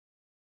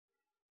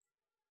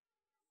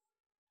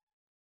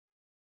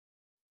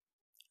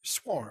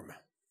Swarm.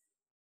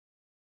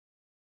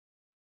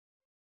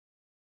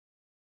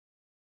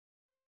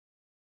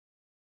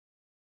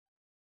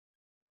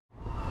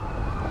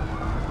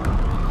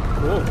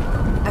 Cool.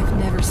 I've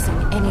never seen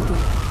anything.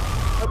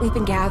 What we've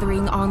been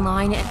gathering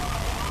online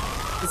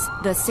is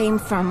the same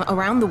from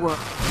around the world.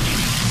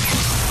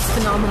 This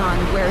phenomenon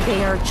where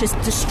they are just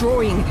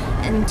destroying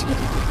and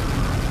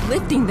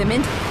lifting them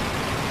into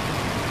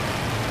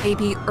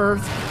maybe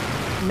Earth,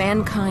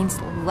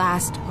 mankind's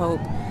last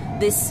hope.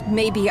 This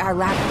may be our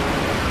last.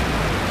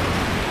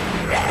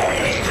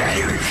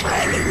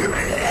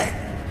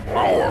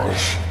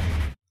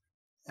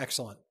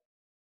 Excellent.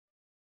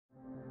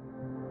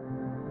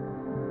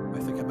 I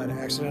think I might have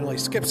accidentally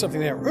skipped something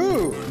there.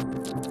 Ooh!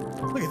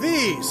 Look at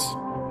these!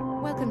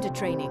 Welcome to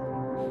training.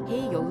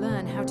 Here you'll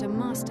learn how to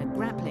master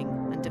grappling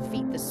and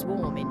defeat the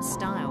swarm in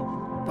style.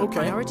 But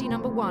priority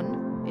number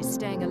 1 is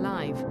staying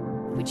alive,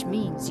 which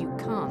means you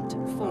can't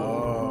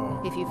fall.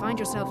 Oh. If you find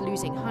yourself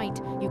losing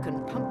height, you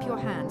can pump your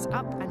hands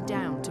up and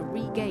down to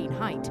regain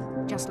height,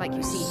 just like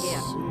you see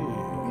here.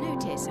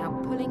 Notice how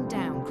pulling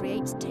down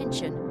creates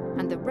tension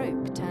and the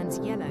rope turns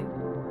yellow.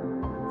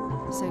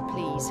 So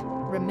please,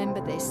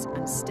 remember this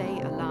and stay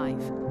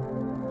alive.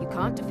 You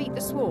can't defeat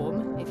the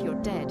swarm if you're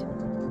dead.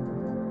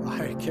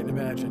 I can't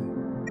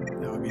imagine.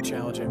 That would be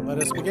challenging. Let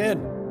us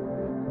begin.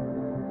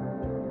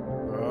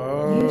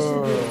 Use the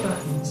hook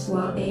buttons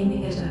while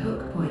aiming at a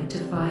hook point to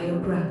fire your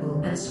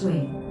grapple and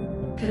swing.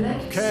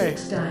 Collect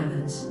 6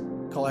 diamonds.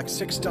 Collect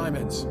 6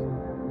 diamonds.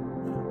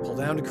 Pull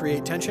down to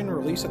create tension.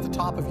 Release at the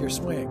top of your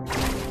swing.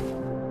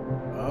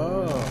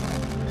 Oh.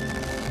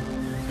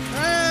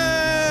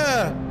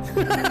 Ah!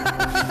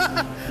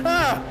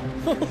 Ah!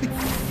 Holy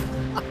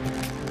fuck.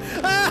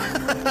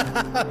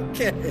 Ah!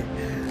 Okay.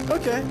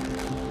 Okay.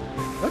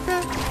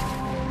 Okay.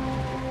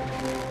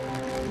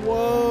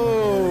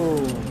 Whoa.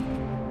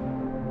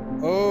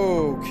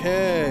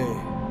 Okay.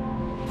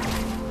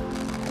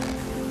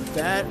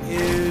 That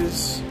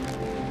is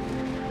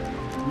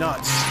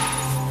nuts.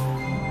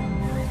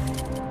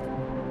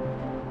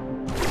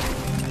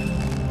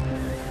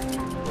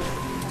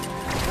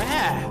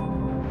 Ah.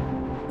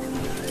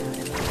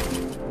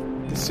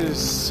 This is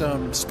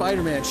some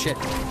Spiderman shit.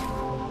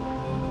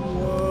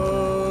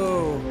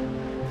 Whoa.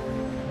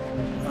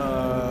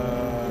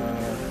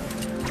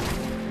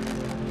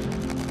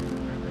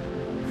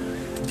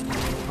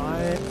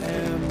 I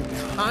am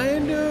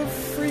kind of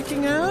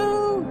freaking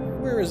out.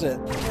 Where is it?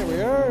 There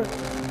we are.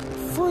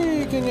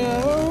 Freaking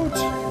out.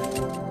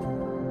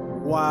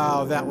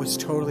 Wow, that was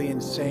totally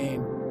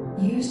insane.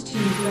 Use 2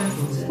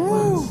 grapples at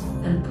once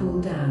and pull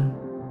down.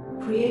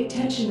 Create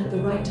tension at the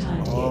right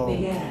time to get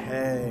big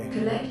air.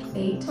 Collect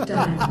 8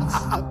 diamonds.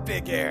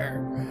 Big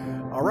air.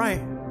 All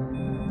right.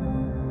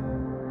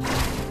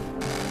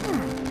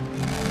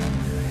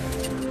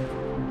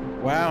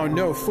 Wow,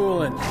 no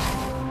fooling.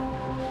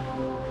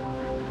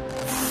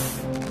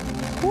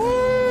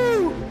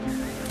 Woo!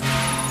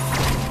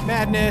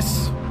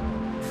 Madness.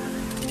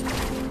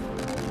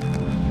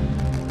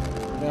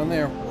 Down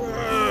there.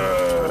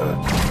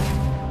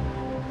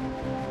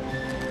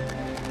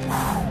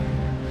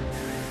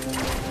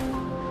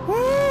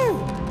 Woo!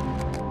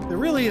 There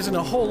really isn't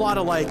a whole lot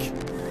of, like,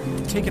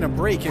 taking a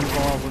break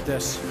involved with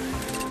this.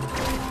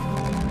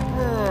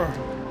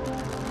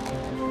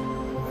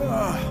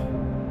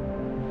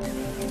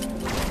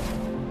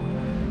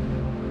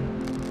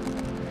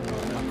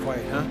 Not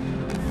quite, huh?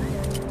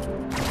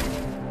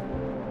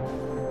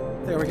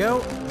 There we go.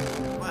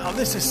 Wow,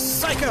 this is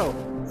psycho!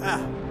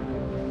 Ah.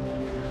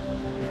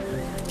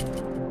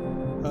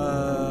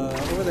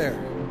 Over there.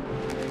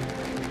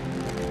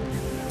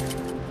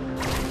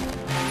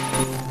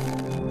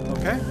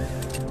 Okay.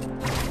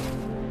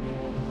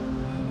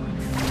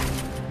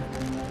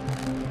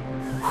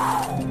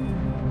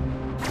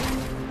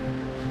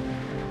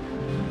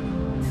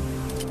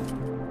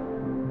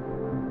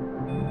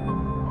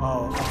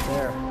 Oh, up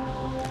there.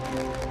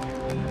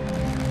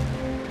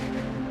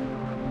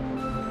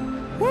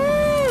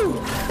 Woo!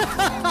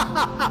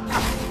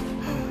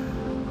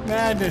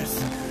 Madness.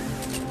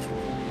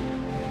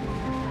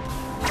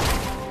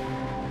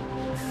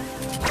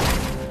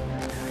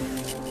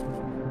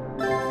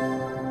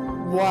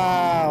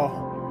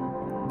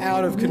 Wow.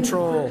 Out of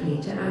control. Move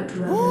quickly to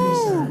outrun the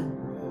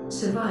missile.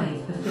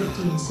 Survive for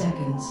 15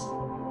 seconds.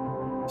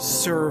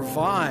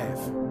 Survive.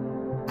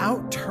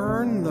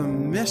 Outturn the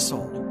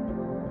missile.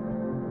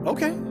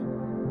 Okay.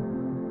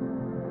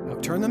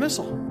 Outturn the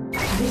missile.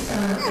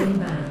 Missile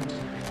inbound.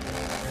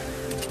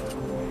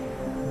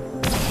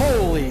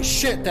 Holy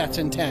shit, that's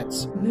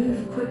intense.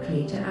 Move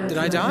quickly to outrun Did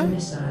I die? the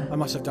missile. I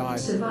must have died.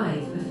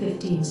 Survive for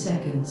 15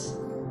 seconds.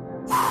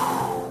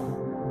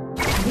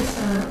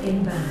 Missile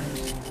inbound.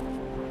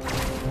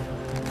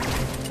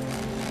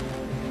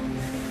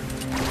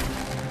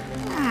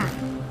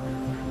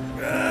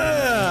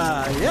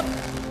 Yep.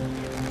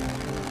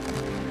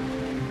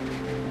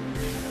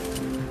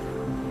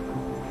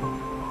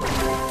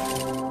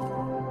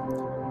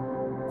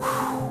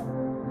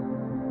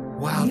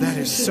 Wow, that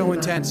is so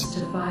intense.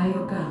 To fire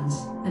your guns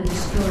and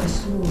destroy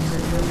swarms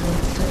of your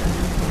monster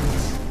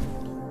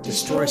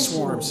Destroy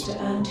swarms. To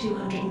earn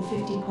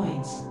 250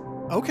 points.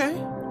 Okay.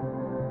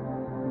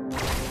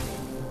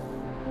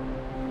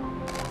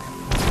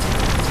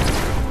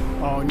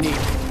 Oh, neat.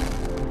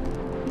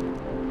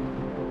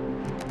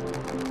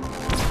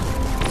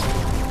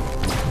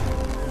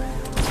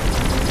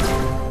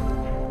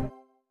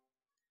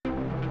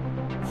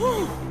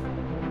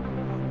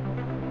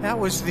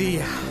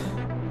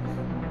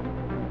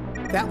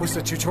 That was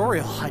the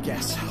tutorial, I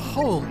guess.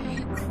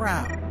 Holy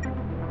crap.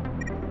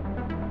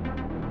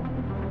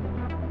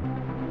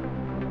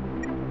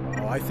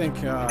 Oh, I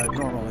think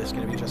normal is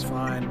going to be just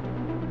fine.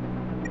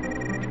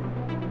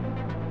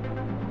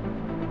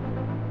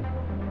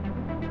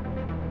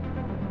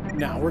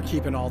 No, we're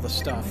keeping all the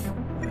stuff.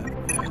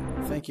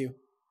 Thank you.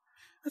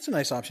 That's a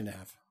nice option to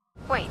have.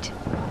 Wait,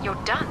 you're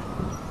done?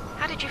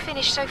 How did you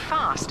finish so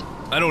fast?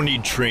 I don't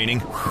need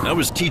training. I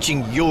was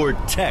teaching your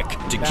tech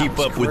to keep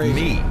up with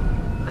me.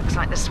 Looks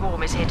like the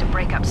swarm is here to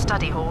break up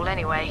study hall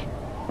anyway.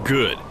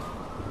 Good.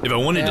 If I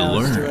wanted to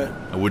learn,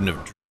 I wouldn't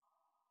have...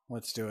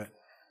 Let's do it.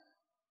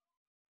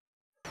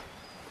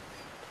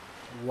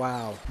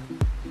 Wow.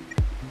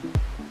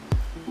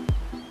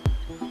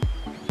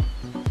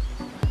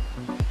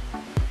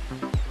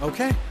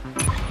 Okay.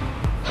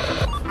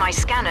 My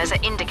scanners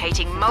are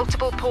indicating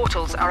multiple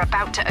portals are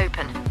about to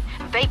open.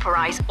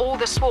 Vaporize all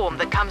the swarm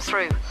that comes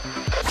through.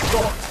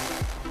 Go.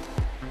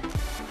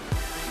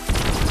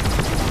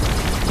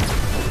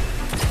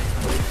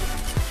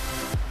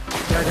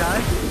 Did I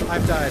die?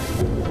 I've died.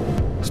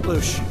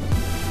 Sploosh.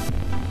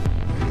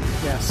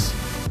 Yes.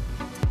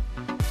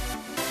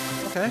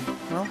 Okay,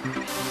 well.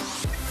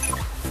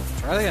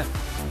 Try it again.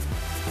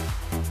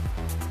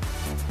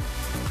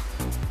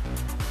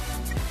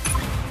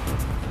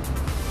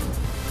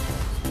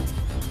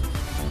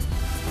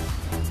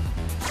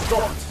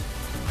 Stop.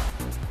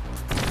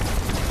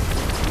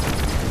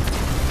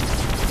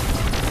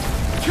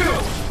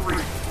 Kill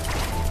streak.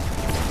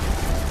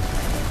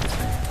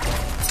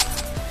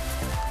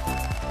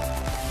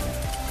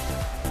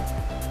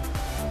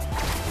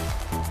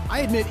 I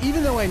admit,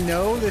 even though I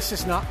know this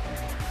is not...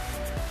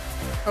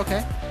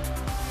 Okay.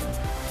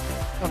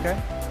 Okay.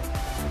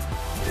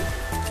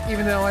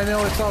 Even though I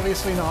know it's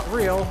obviously not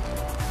real,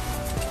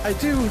 I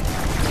do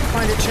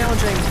find it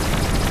challenging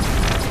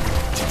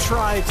to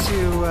try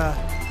to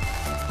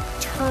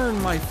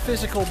turn my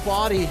physical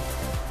body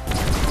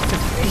to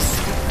face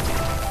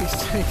these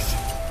things.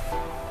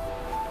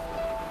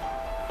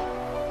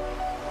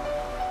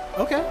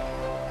 Okay.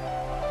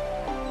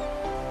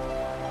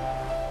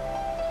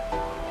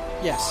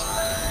 Yes.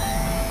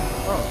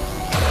 Oh.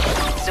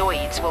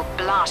 Zoids will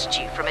blast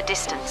you from a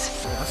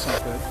distance. That's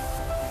not good.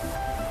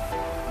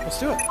 Let's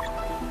do it.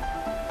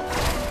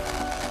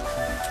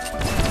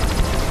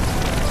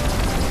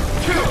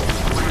 Kill!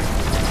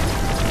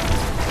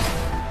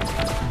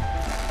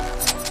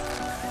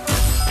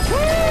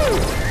 Woo!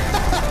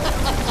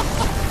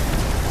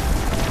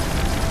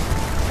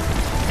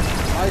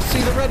 I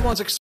see the red ones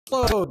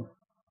explode.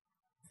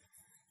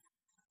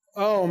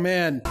 Oh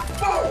man,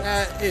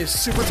 that is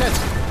super tense.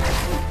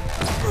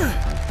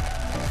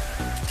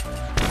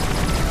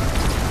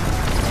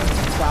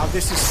 Wow,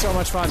 this is so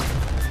much fun.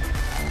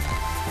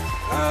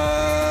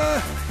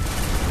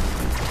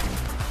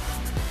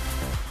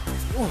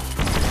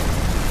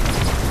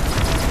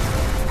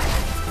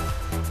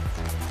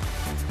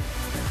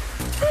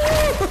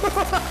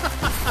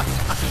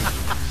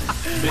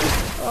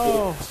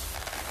 Oh,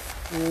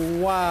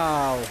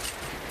 wow.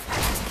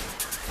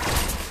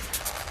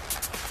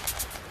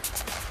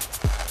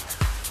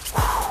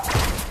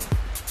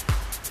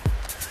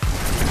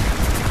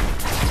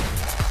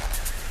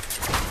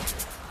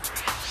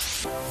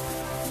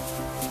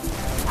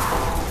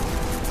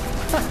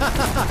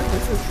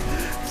 This is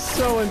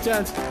so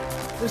intense,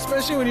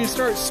 especially when you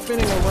start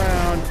spinning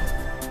around.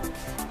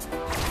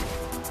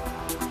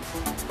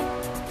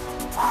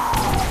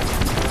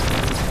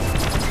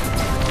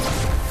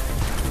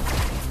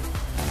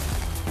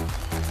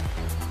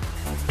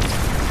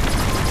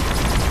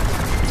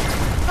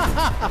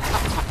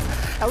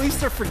 At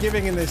least they're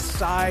forgiving in this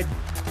side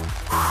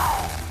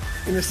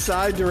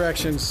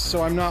directions,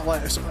 so I'm not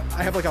like, so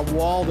I have like a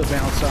wall to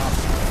bounce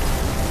off.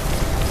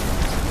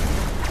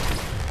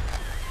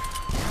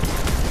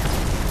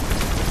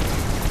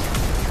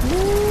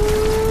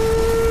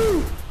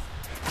 Woo!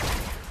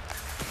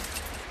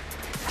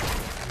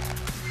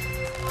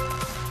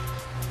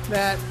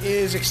 That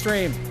is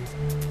extreme.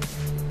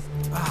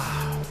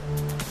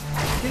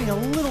 Getting a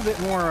little bit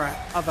more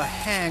of a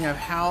hang of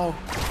how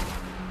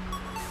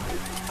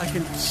I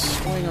can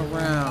swing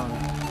around.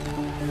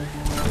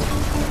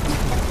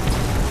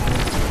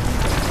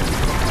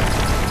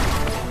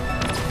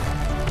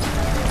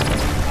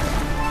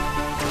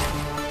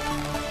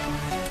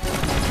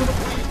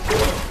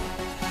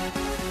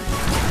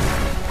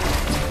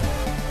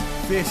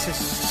 This is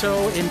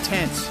so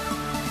intense.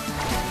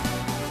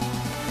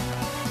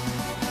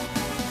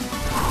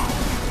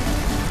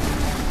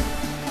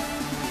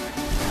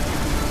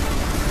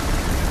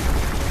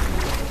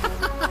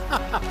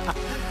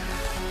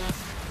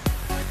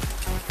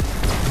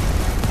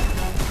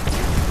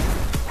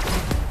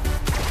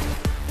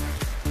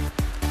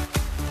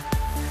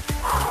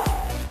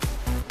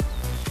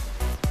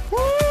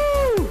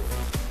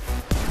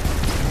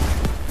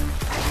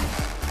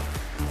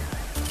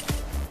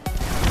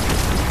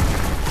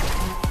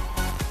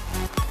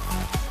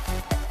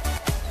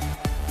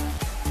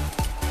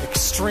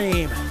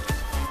 extreme.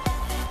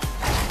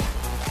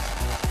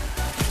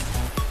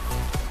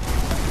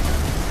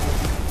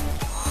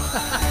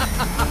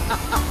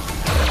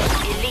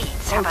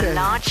 Elites have a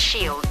large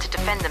shield to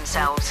defend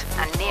themselves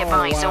and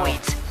nearby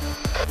Zoids.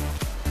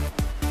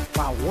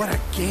 Wow, what a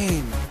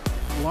game.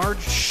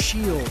 Large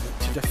shield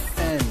to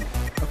defend.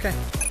 Okay.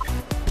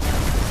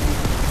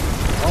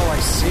 Oh, I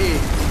see.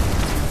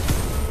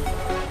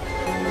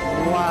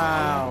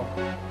 Wow.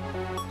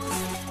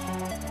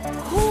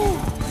 Whew.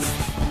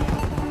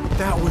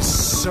 That was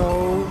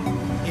so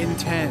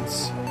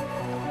intense.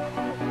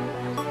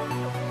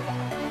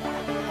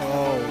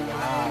 Oh,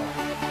 wow.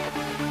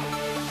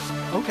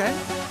 Okay.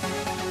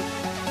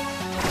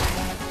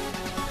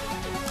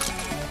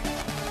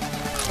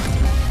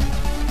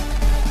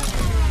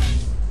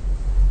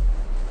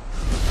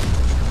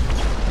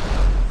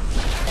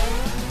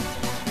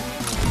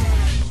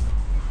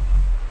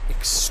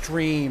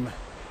 Extreme.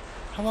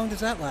 How long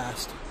does that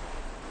last?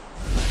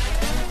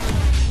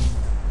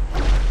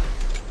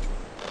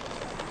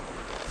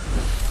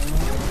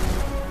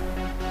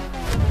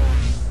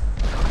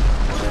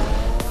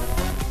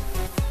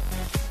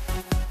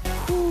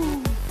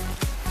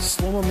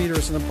 Slow-mo meter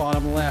is in the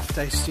bottom left.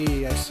 I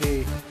see, I see.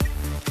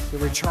 It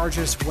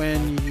recharges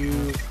when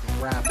you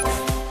grapple.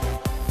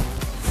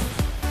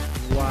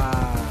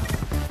 Wow.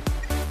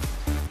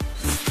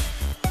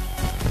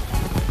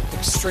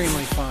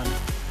 Extremely fun.